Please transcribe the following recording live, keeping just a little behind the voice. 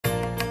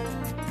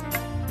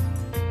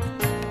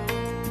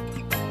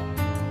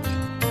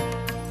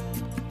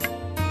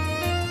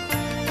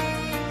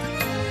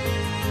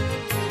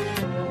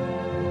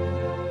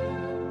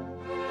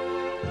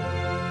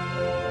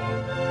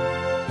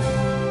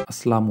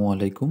আসসালামু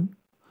আলাইকুম।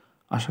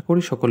 আশা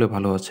করি সকলে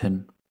ভালো আছেন।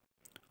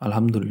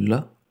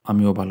 আলহামদুলিল্লাহ,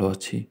 আমিও ভালো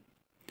আছি।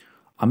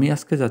 আমি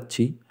আজকে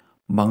যাচ্ছি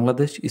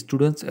Bangladesh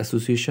students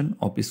association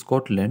of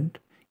Scotland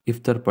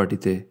ইফতার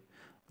পার্টিতে,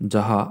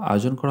 যাহা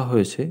আয়োজন করা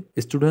হয়েছে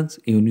স্টুডেন্টস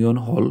ইউনিয়ন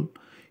হল,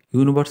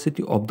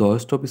 university of the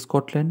West of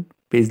Scotland,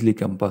 পেজলি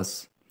campus,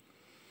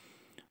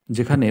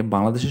 যেখানে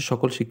বাংলাদেশের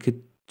সকল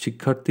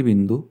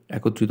শিক্ষার্থীবৃন্দু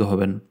একত্রিত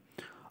হবেন।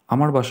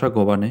 আমার বাসা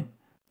গোবানে,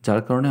 যার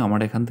কারণে আমার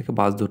এখান থেকে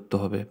বাস ধরতে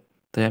হবে,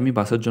 তাই আমি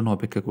বাসের জন্য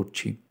অপেক্ষা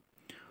করছি।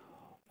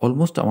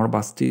 অলমোস্ট আমার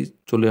বাসটি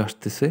চলে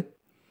আসতেছে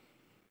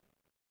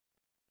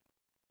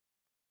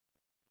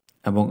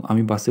এবং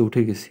আমি বাসে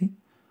উঠে গেছি।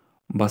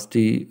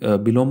 বাসটি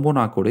বিলম্ব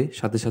না করে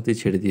সাথে সাথেই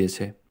ছেড়ে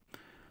দিয়েছে।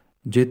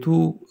 যেহেতু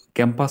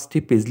ক্যাম্পাসটি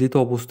পেজলিতে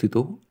অবস্থিত,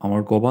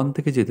 আমার গোবান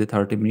থেকে যেতে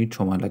 30 মিনিট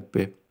সময়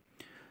লাগবে,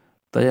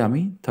 তাই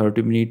আমি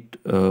 30 মিনিট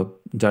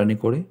জার্নি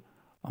করে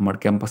আমার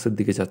ক্যাম্পাসের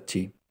দিকে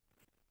যাচ্ছি।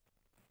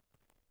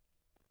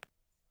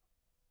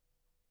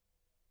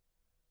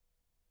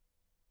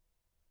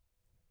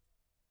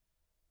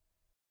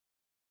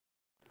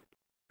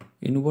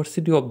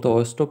 University of the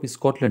West of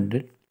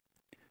স্কটল্যান্ডের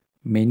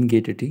মেইন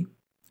গেট এটি।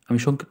 আমি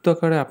সংক্ষিপ্ত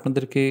আকারে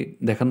আপনাদেরকে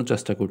দেখানোর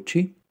চেষ্টা করছি।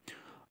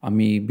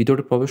 আমি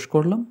ভিতরে প্রবেশ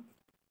করলাম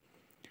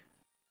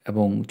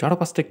এবং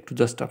চারপাশটা একটু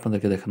জাস্ট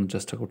আপনাদেরকে দেখানোর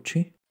চেষ্টা করছি।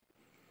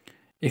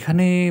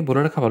 এখানে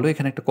বলে রাখা ভালো,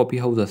 এখানে একটা কফি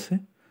হাউস আছে।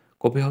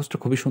 কফি হাউসটা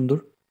খুবই সুন্দর।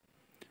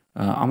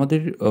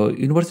 আমাদের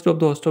university of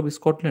the West of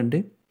স্কটল্যান্ডে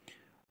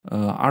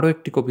আরও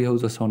একটি কফি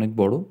হাউস আছে, অনেক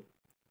বড়,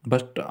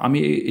 বাট আমি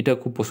এটা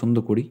খুব পছন্দ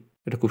করি,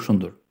 এটা খুব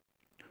সুন্দর।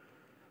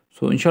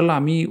 সো ইনশাল্লাহ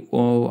আমি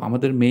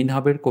আমাদের মেইন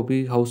হাবের কফি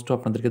হাউসটা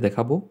আপনাদেরকে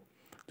দেখাবো,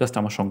 জাস্ট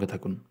আমার সঙ্গে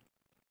থাকুন।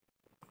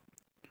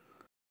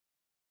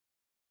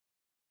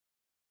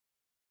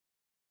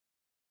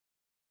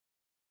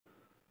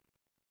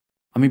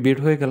 আমি বের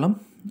হয়ে গেলাম,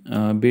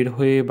 বের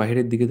হয়ে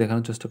বাইরের দিকে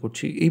দেখানোর চেষ্টা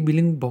করছি। এই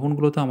বিল্ডিং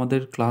ভবনগুলোতে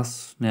আমাদের ক্লাস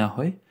নেওয়া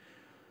হয়।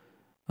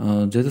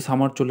 যেহেতু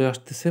সামার চলে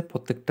আসতেছে,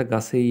 প্রত্যেকটা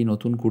গাছেই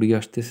নতুন কুড়ি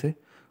আসতেছে,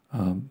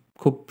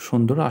 খুব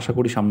সুন্দর। আশা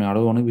করি সামনে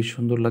আরও অনেক বেশি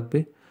সুন্দর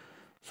লাগবে।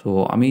 সো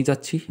আমি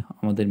যাচ্ছি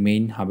আমাদের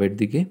মেইন হাবের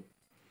দিকে।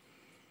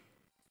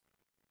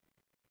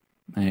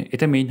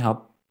 এটা মেইন হাব।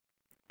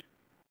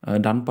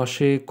 ডান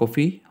পাশে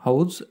কফি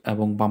হাউস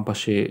এবং বাম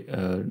পাশে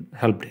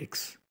হেল্প ডেস্ক।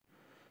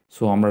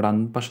 সো আমরা ডান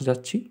পাশে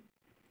যাচ্ছি।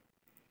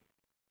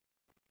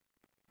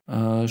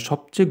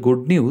 সবচেয়ে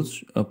গুড নিউজ,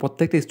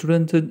 প্রত্যেকটা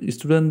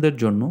স্টুডেন্টদের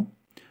জন্য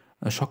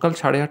সকাল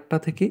 8:30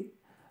 থেকে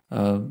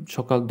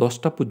সকাল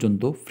 10টা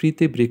পর্যন্ত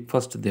ফ্রিতে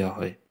ব্রেকফাস্ট দেওয়া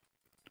হয়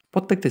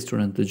প্রত্যেকটা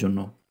স্টুডেন্টদের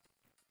জন্য।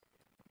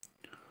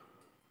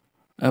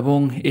 এবং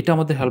এটা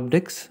আমাদের হেল্প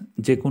ডেস্ক।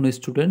 যে কোনো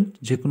স্টুডেন্ট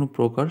যে কোনো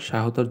প্রকার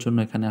সহায়তার জন্য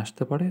এখানে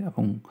আসতে পারে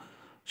এবং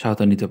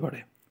সহায়তা নিতে পারে।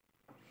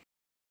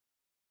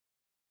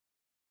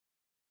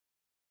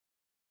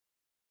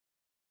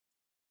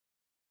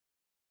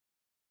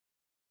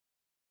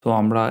 তো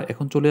আমরা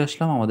এখন চলে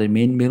আসলাম আমাদের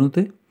মেইন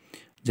মেনুতে,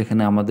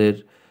 যেখানে আমাদের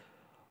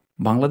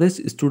Bangladesh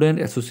student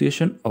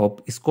association of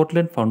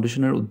Scotland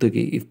ফাউন্ডেশনের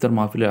উদ্যোগে ইফতার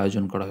মাহফিলের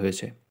আয়োজন করা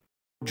হয়েছে।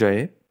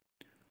 পর্যায়ে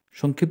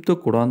সংক্ষিপ্ত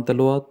কোরআন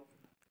তেলাওয়াত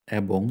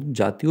এবং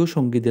জাতীয়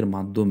সঙ্গীতের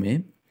মাধ্যমে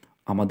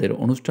আমাদের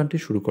অনুষ্ঠানটি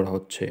শুরু করা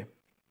হচ্ছে।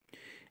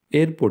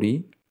 এরপরই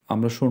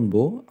আমরা শুনব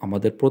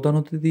আমাদের প্রধান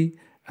অতিথি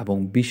এবং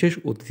বিশেষ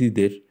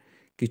অতিথিদের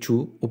কিছু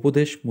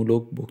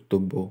উপদেশমূলক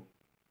বক্তব্য।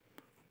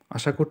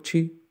 আশা করছি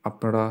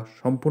আপনারা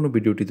সম্পূর্ণ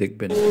ভিডিওটি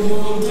দেখবেন।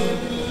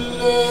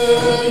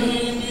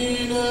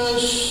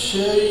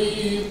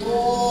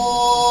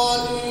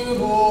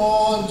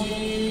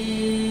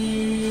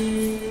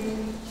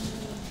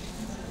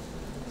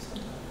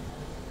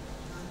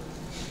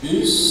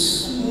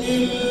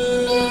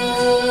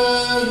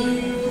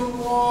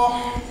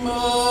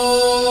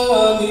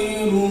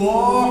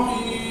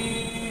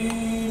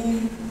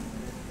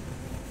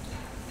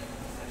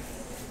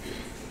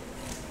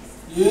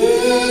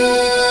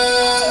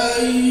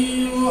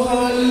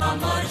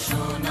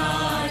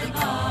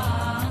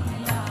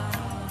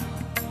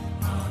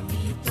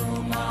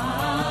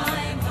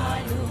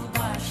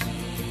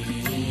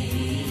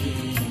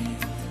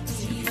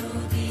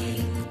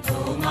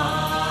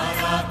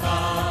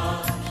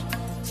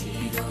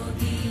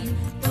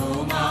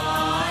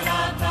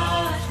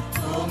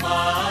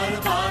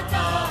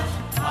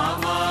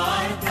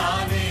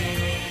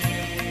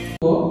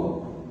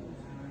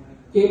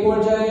 এই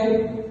পর্যায়ে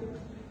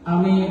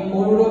আমি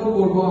অনুরোধ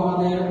করব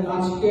আমাদের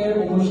আজকের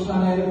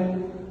অনুষ্ঠানের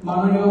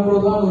মাননীয়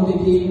প্রধান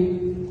অতিথি,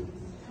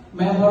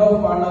 member of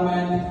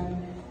parliament,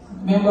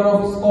 member of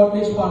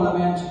Scottish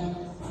parliament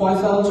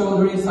Faisal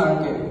Chowdhury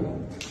স্যারকে।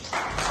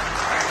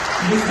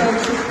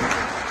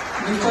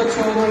 Mr.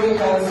 Chaudhary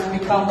has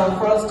become the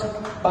first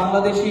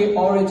Bangladeshi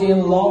origin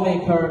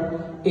lawmaker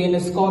in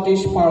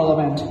Scottish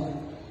Parliament.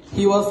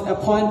 He was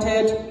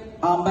appointed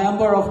a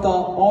member of the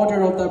Order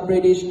of the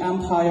British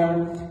Empire,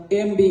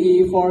 MBE,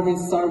 for his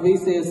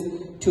services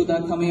to the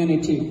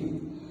community.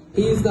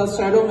 He is the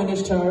Shadow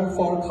Minister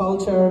for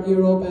Culture,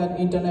 Europe and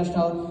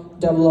International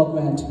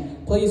Development.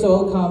 Please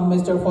welcome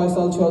Mr.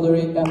 Faisal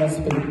Chaudhary,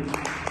 MSP.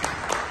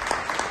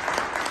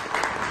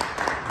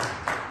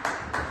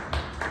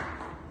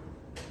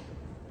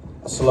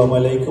 Assalamu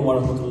alaikum wa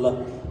rahmatullah.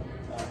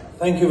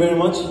 Thank you very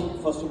much,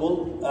 first of all,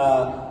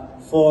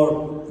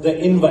 for the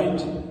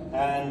invite.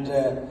 And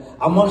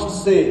I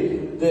must say,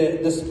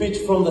 the speech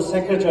from the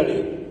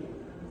secretary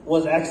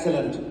was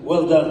excellent.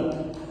 Well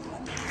done.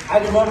 I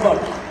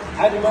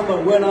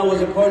remember when I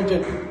was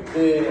appointed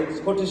the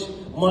Scottish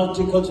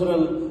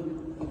Multicultural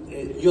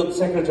Youth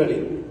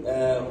Secretary,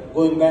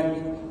 going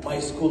back my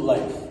school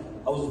life.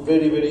 I was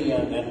very, very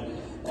young,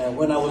 and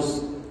when I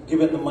was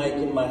given the mic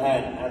in my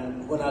hand,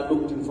 and when I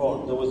looked in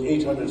front, there was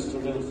 800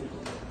 students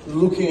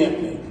looking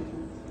at me.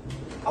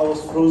 I was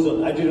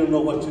frozen. I didn't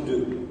know what to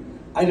do.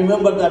 I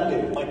remember that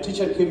day, my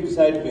teacher came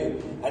beside me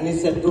and he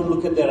said, don't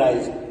look at their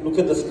eyes, look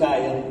at the sky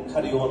and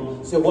carry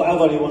on, say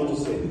whatever you want to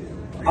say.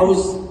 I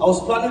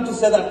was planning to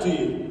say that to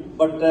you,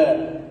 but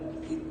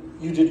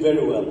you did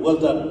very well. Well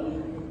done.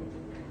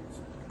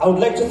 I would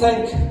like to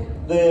thank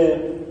the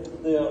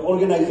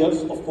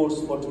organizers, of course,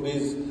 for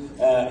today's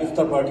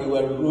Iftar party.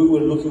 We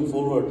were looking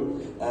forward.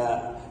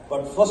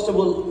 But first of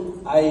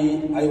all,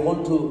 I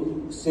want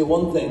to say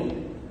one thing,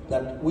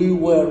 that we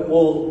were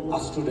all a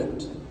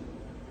student.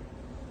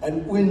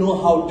 And we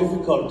know how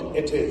difficult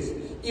it is.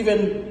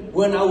 Even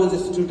when I was a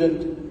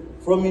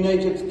student from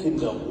United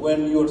Kingdom,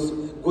 when you're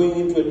going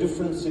into a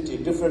different city,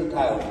 different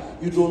town,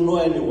 you don't know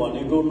anyone,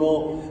 you don't know,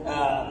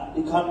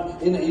 you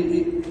can't, you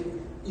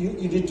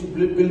need to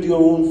build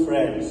your own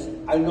friends.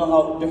 I know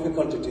how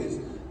difficult it is.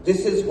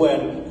 This is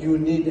when you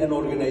need an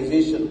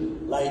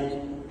organization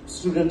like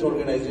student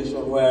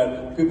organization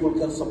where people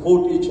can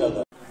support each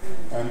other.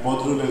 And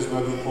Badrul as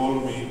well, who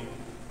called me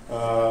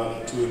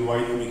to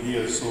invite me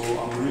here. So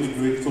I'm really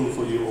grateful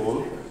for you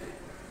all.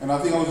 And I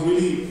think I was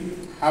really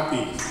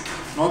happy,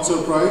 not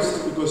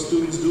surprised, because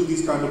students do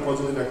these kind of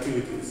positive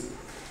activities.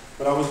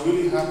 But I was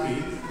really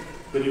happy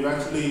that you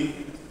actually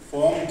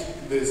formed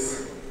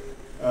this.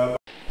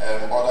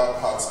 Other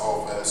parts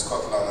of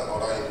Scotland and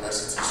other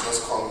universities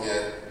just come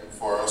here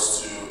for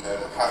us to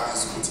have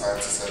this good time,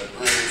 to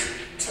celebrate,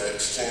 to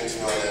exchange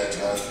knowledge,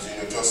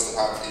 and just to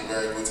have a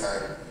very good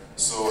time.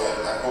 So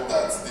I hope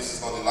that this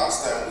is not the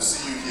last time we'll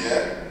see you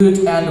here. Good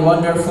and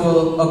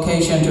wonderful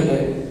occasion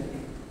today.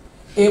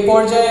 এই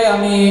পর্যায়ে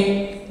আমি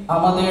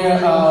আমাদের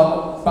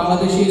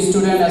Bangladeshi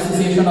student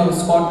association of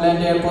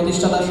স্কটল্যান্ডের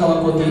প্রতিষ্ঠাতা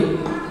সভাপতি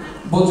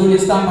বজরুল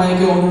ইসলাম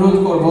ভাইকে অনুরোধ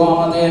করব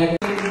আমাদের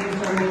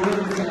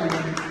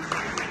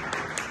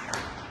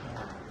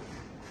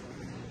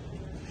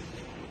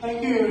Thank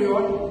you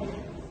everyone,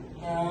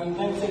 and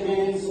thanks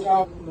again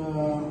staff,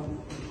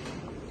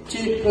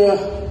 chief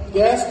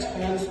guest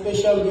and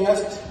special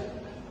guest,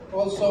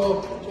 also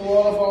to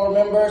all of our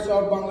members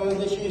of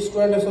Bangladeshi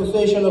Student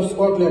Association of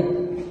Scotland.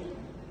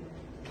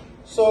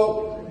 So,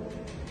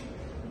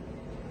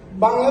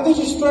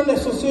 Bangladeshi Student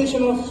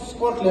Association of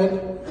Scotland,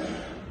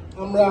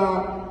 আমরা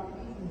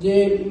যে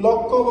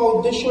লক্ষ্য বা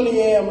উদ্দেশ্য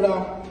নিয়ে আমরা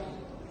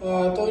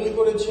তৈরি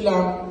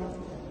করেছিলাম,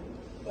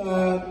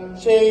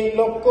 সেই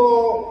লক্ষ্য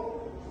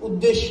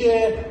উদ্দেশ্যে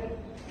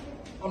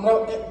আমরা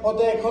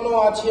পথে এখনো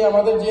আছি।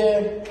 আমাদের যে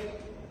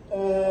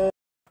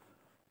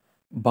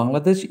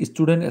Bangladesh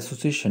student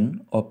association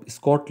of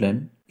Scotland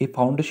এই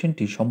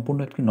ফাউন্ডেশনটি সম্পূর্ণ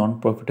একটি নন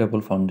প্রফিটেবল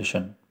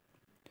ফাউন্ডেশন।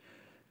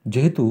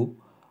 যেহেতু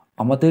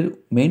আমাদের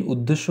মেইন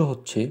উদ্দেশ্য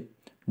হচ্ছে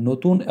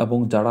নতুন এবং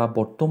যারা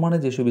বর্তমানে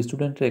যেসব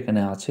স্টুডেন্টরা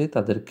এখানে আছে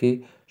তাদেরকে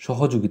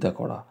সহযোগিতা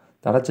করা,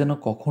 তারা যেন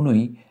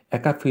কখনোই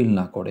একা ফিল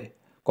না করে,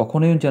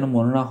 কখনোই যেন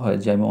মনে না হয়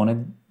যে আমি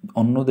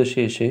অন্য দেশে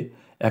এসে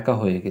একা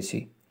হয়ে গেছি।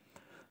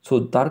 সো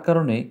তার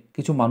কারণে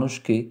কিছু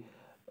মানুষকে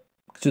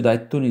কিছু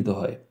দায়িত্ব নিতে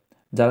হয়,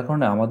 যার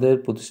কারণে আমাদের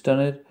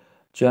প্রতিষ্ঠানের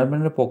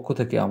চেয়ারম্যানের পক্ষ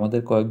থেকে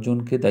আমাদের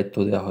কয়েকজনকে দায়িত্ব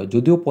দেওয়া হয়,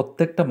 যদিও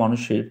প্রত্যেকটা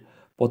মানুষের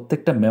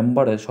প্রত্যেকটা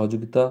মেম্বারের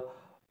সহযোগিতা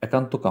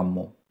একান্ত কাম্য।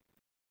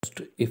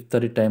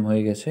 ইফতারি টাইম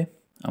হয়ে গেছে,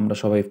 আমরা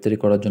সবাই ইফতারি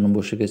করার জন্য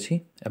বসে গেছি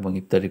এবং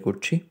ইফতারি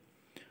করছি।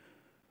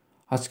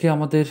 আজকে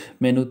আমাদের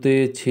মেনুতে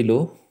ছিল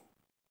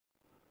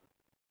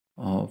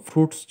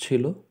ফ্রুটস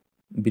ছিল,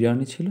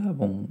 বিরিয়ানি ছিল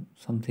এবং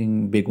সামথিং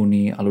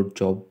বেগুনি, আলুর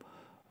চপ,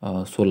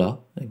 ছোলা,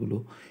 এগুলো।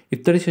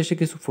 ইফতারি শেষে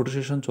কিছু ফটো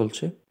সেশন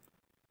চলছে,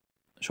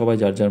 সবাই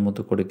যার যার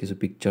মতো করে কিছু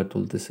পিকচার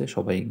তুলতেছে,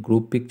 সবাই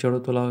গ্রুপ পিকচারও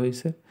তোলা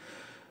হয়েছে।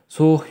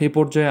 সো এই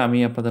পর্যায়ে আমি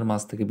আপনাদের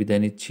মাঝ থেকে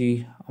বিদায় নিচ্ছি।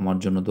 আমার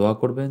জন্য দোয়া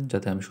করবেন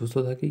যাতে আমি সুস্থ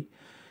থাকি।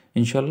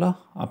 ইনশাল্লাহ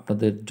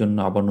আপনাদের জন্য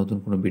আবার নতুন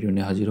কোনো ভিডিও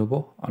নিয়ে হাজির হব।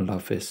 আল্লাহ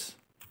হাফেজ।